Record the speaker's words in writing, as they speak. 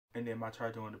And then my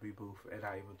charger want to be boof, and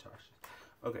I even charged it.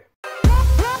 Okay.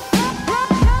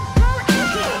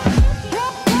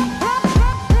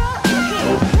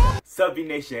 Sup,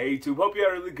 Vnation, hey YouTube. Hope you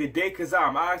had a really good day, cause I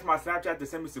asked my Snapchat to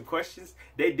send me some questions.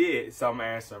 They did, so I'm gonna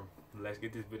answer them. Let's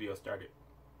get this video started.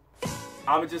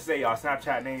 I'm gonna just say y'all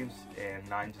Snapchat names,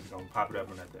 and I'm just gonna pop it up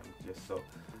on them. Just so.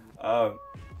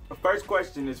 The first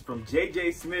question is from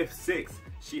JJ Smith 6.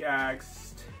 She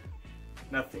asked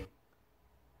nothing.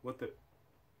 What the?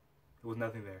 There was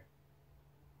nothing there.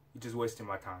 You just wasting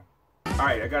my time.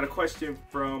 Alright, I got a question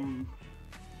from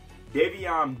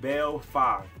Davion Bell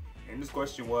 5. And this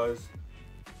question was,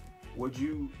 would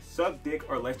you suck dick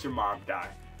or let your mom die?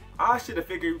 I should have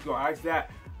figured you were gonna ask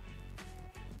that.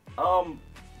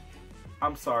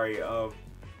 I'm sorry,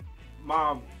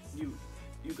 Mom, you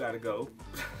gotta go.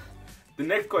 The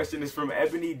next question is from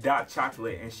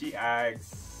Ebony.Chocolate, and she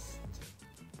asks,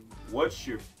 what's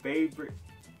your favorite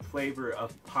flavor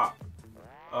of pop?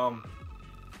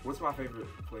 What's my favorite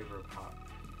flavor of pop?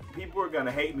 People are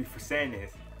gonna hate me for saying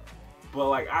this, but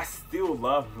like I still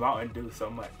love Mountain Dew so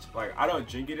much. Like I don't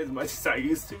drink it as much as I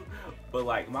used to, but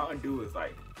like Mountain Dew is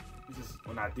like, just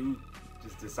when I do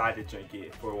just decide to drink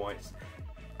it for once,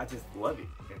 I just love it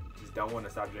and just don't want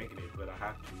to stop drinking it, but I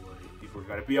have to, or people are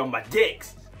gonna be on my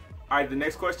dicks. Alright, the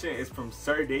next question is from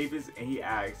Sir Davis, and he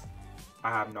asks, I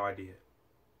have no idea.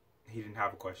 He didn't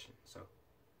have a question, so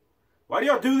why do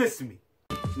y'all do this to me?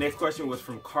 Next question was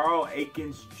from Carl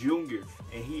Akins Jr.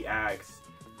 and he asks,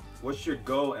 what's your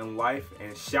goal in life?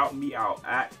 And shout me out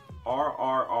at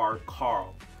RRR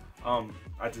Carl.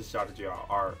 I just shouted you out,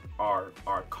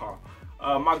 RRR Carl.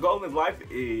 My goal in life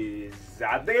is,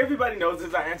 I think everybody knows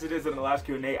this, I answered this in the last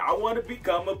Q&A. I want to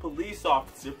become a police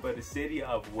officer for the city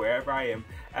of wherever I am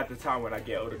at the time when I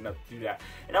get old enough to do that.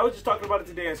 And I was just talking about it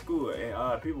today in school,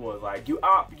 and people was like, you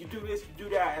do this, you do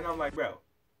that, and I'm like, bro,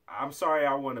 I'm sorry,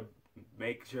 I want to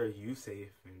make sure you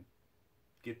safe and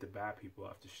get the bad people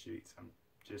off the streets. I'm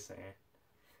just saying.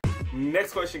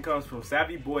 Next question comes from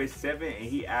Savvy Boy 7, and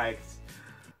he asks,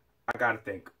 I gotta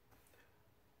think.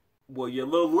 Well, you're a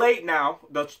little late now,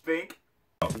 don't you think?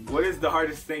 What is the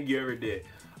hardest thing you ever did?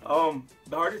 The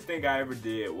hardest thing I ever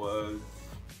did was,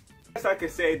 I guess I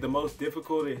could say the most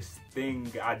difficultest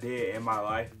thing I did in my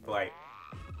life, like,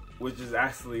 which is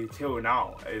actually till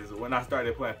now, is when I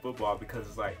started playing football, because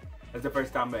it's like, that's the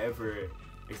first time I ever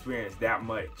experienced that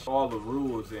much. All the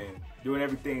rules and doing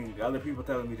everything other people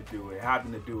telling me to do and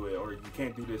having to do it, or you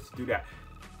can't do this, do that.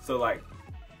 So like,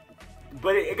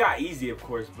 but it got easy, of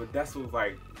course, but that's was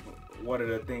like one of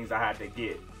the things I had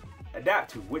to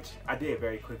adapt to, which I did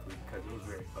very quickly because it was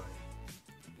very fun.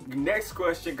 Next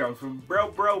question comes from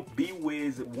Bro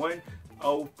BWiz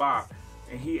 105,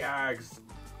 and he asks,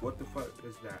 what the fuck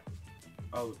is that?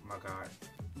 Oh my god,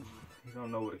 you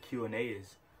don't know what a Q&A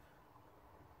is.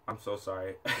 I'm so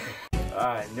sorry.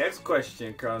 Next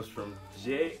question comes from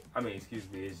it's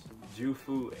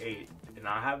Jufu8, and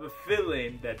I have a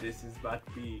feeling that this is about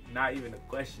to be not even a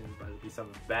question, but it'll be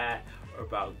something bad or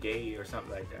about gay or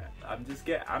something like that. I'm just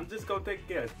gonna take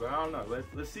a guess, but I don't know.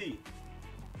 Let's see.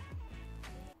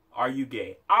 Are you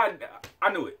gay? I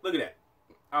knew it. Look at that.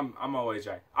 I'm always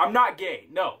right. I'm not gay.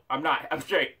 No, I'm not. I'm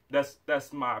straight. That's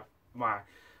my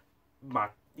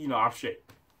I'm straight.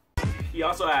 He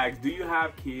also asks, do you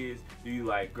have kids? Do you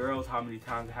like girls? How many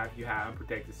times have you had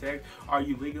unprotected sex? Are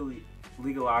you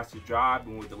legalized to drive?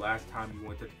 When was the last time you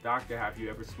went to the doctor? Have you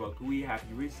ever smoked weed? Have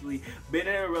you recently been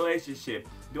in a relationship?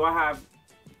 Do I have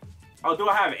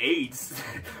AIDS?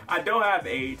 I don't have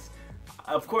AIDS.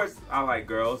 Of course, I like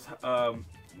girls.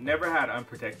 Never had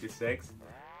unprotected sex.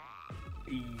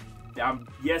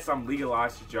 Yes, I'm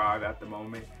legalized to drive at the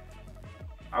moment.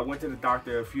 I went to the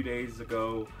doctor a few days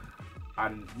ago. I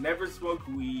never smoked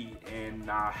weed, and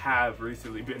I have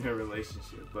recently been in a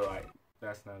relationship, but like,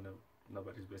 that's not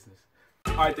nobody's business.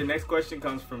 Alright, the next question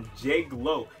comes from Jay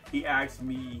Glow. He asks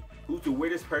me, who's the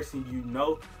weirdest person you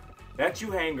know that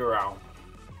you hang around?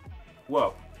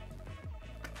 Well,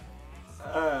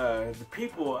 the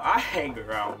people I hang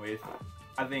around with,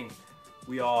 I think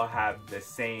we all have the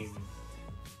same,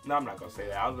 no, I'm not gonna say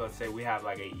that. I was gonna say we have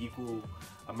like an equal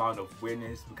amount of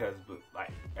weirdness, because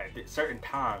like at certain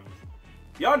times,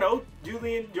 y'all know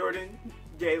Julian, Jordan,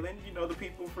 Jalen, you know, the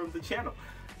people from the channel.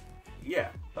 Yeah,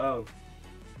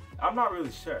 I'm not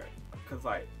really sure, because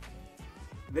like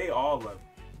they all are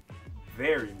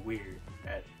very weird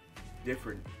at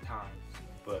different times,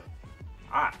 but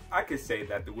I could say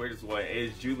that the weirdest one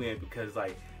is Julian, because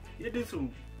like you do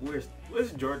some weird.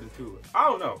 Where's Jordan too? I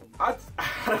don't know. I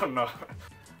don't know.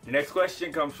 The next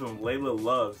question comes from Layla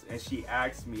Loves, and she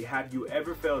asks me, have you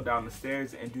ever fell down the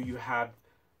stairs, and do you have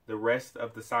the rest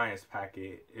of the science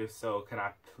packet? If so, can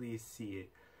I please see it?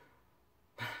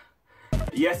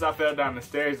 Yes, I fell down the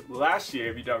stairs last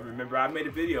year. If you don't remember, I made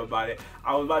a video about it.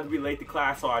 I was about to be late to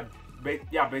class, so I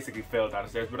basically fell down the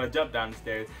stairs. But I jumped down the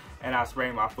stairs and I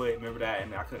sprained my foot. Remember that?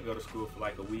 And I couldn't go to school for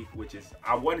like a week, which is,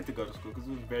 I wanted to go to school because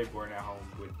it was very boring at home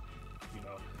with, you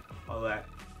know, all that.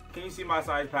 Can you see my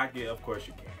science packet? Of course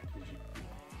you can.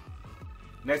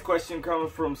 Next question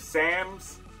comes from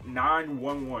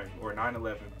Sam's911 or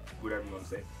 911, whatever you want to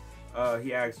say.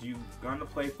 He asks, you gonna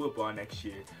play football next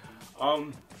year?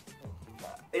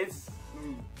 It's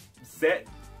set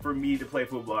for me to play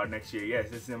football next year.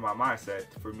 Yes, it's in my mindset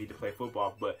for me to play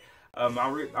football. But I'm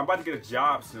about to get a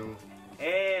job soon,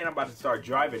 and I'm about to start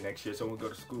driving next year, so I'm gonna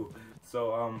go to school.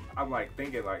 So I'm like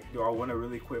thinking, like, do I want to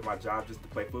really quit my job just to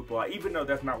play football? Even though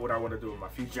that's not what I want to do in my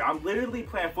future. I'm literally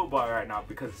playing football right now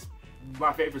because it's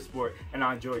my favorite sport and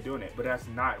I enjoy doing it. But that's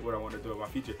not what I want to do in my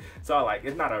future. So like,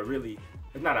 it's not an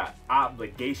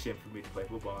obligation for me to play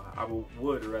football. I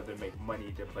would rather make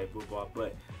money than play football.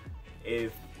 But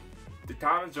if the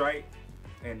time is right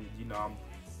and, you know, I'm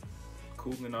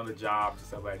cooling on the job and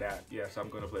stuff like that, yes, I'm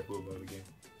gonna play football again.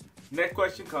 Next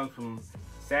question comes from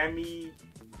Sammy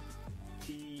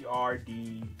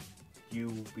TRDUBBZ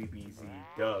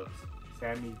Dubs.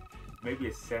 Sammy, maybe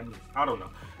it's Sammy, I don't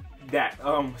know. That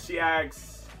she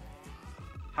asks,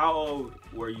 how old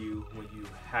were you when you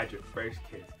had your first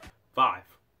kiss? 5.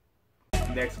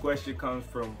 Next question comes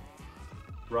from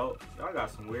y'all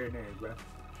got some weird names, bro.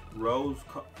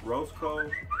 Roscoe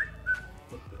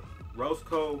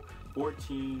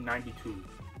 1492.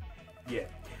 Yeah.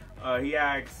 He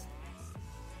asks,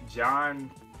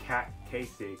 John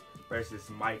Kasich versus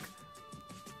Mike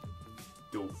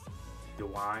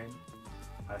DeWine.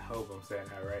 I hope I'm saying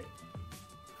that right.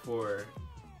 For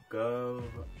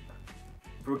government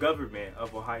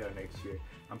of Ohio next year.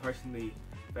 I'm personally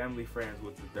family friends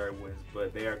with the Derwins,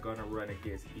 but they are gonna run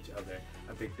against each other,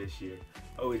 I think, this year.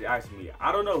 Always ask me.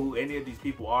 I don't know who any of these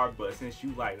people are, but since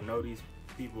you like know these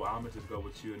people, I'm gonna just go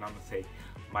with you and I'm gonna say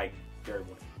Mike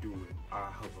Derwin. Do it.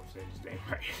 I hope I'm saying his name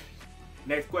right.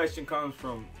 Next question comes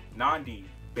from Nandi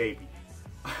Baby.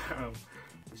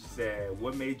 She said,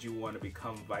 what made you want to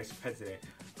become vice president?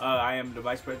 I am the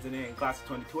vice president in class of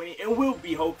 2020 and will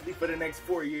be hopefully for the next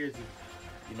 4 years.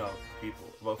 You know, people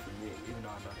vote for me, even though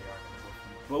I know they are going to vote for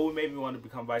me. But what made me want to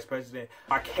become vice president?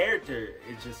 My character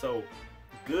is just so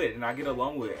good and I get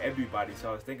along with everybody. So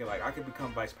I was thinking, like, I could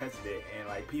become vice president and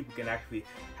like people can actually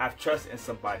have trust in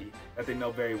somebody that they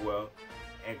know very well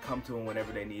and come to them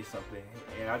whenever they need something.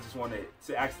 And I just wanted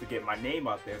to actually get my name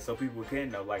out there so people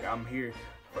can know, like, I'm here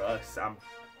for us. I'm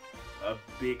a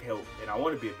big help and I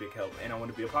want to be a big help and I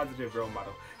want to be a positive role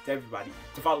model to everybody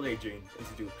to follow their dreams and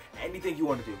to do anything you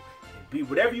want to do and be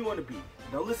whatever you want to be.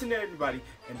 Don't listen to everybody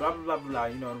and blah blah blah blah.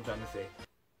 You know what I'm trying to say.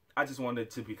 I just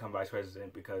wanted to become vice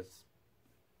president because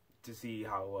to see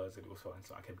how it was fun,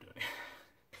 so I kept doing it.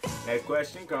 Next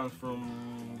question comes from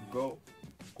I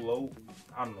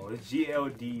don't know, it's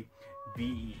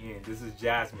GLDVEN. This is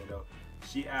Jasmine though.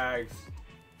 She asks,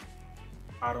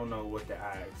 I don't know what to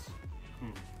ask.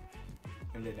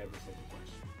 And they never said the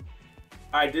question.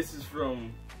 Alright, this is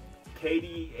from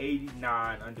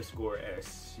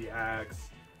Katie89_S. She asks,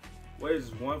 what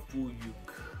is one food you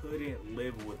couldn't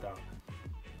live without?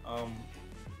 Well,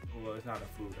 it's not a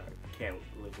food I can't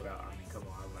live without. I mean, come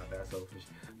on, I'm not that selfish.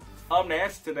 The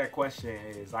answer to that question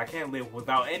is I can't live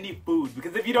without any food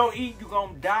because if you don't eat, you're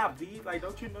gonna die, B. Like,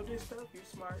 don't you know this stuff? You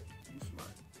smart. You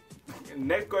smart.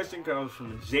 Next question comes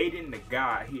from Jaden the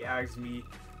Guy. He asks me,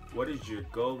 what is your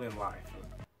goal in life?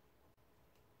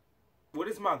 What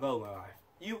is my goal in life?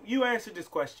 You answer this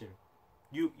question.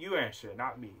 You answer,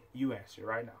 not me. You answer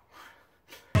right now.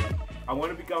 I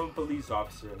want to become a police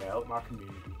officer and help my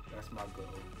community. That's my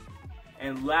goal.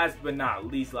 And last but not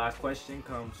least, last question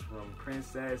comes from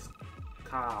Princess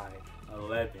Kai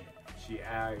 11. She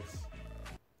asks,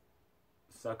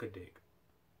 suck a dick.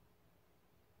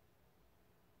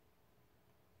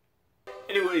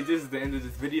 Anyways, this is the end of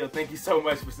this video. Thank you so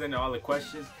much for sending all the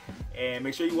questions. And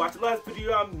make sure you watch the last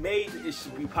video I made. It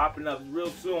should be popping up real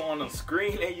soon on the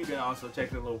screen. And you can also check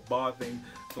the little bar thing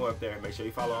going up there. And make sure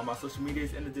you follow all my social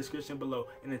medias in the description below.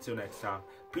 And until next time,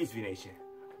 peace, Vnation.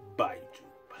 Bye, YouTube.